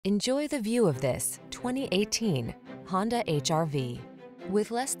Enjoy the view of this 2018 Honda HR-V.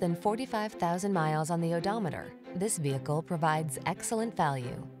 With less than 45,000 miles on the odometer, this vehicle provides excellent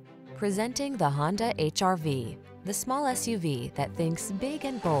value. Presenting the Honda HR-V, the small SUV that thinks big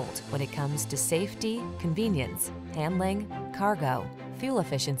and bold when it comes to safety, convenience, handling, cargo, fuel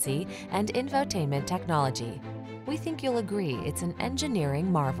efficiency, and infotainment technology. We think you'll agree it's an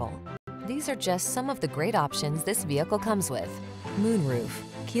engineering marvel. These are just some of the great options this vehicle comes with: moonroof,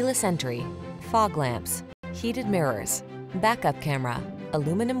 keyless entry, fog lamps, heated mirrors, backup camera,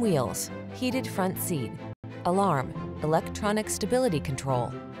 aluminum wheels, heated front seat, alarm, electronic stability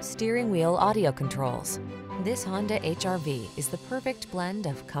control, steering wheel audio controls. This Honda HR-V is the perfect blend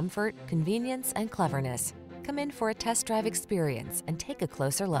of comfort, convenience, and cleverness. Come in for a test drive experience and take a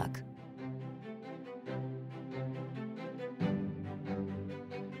closer look.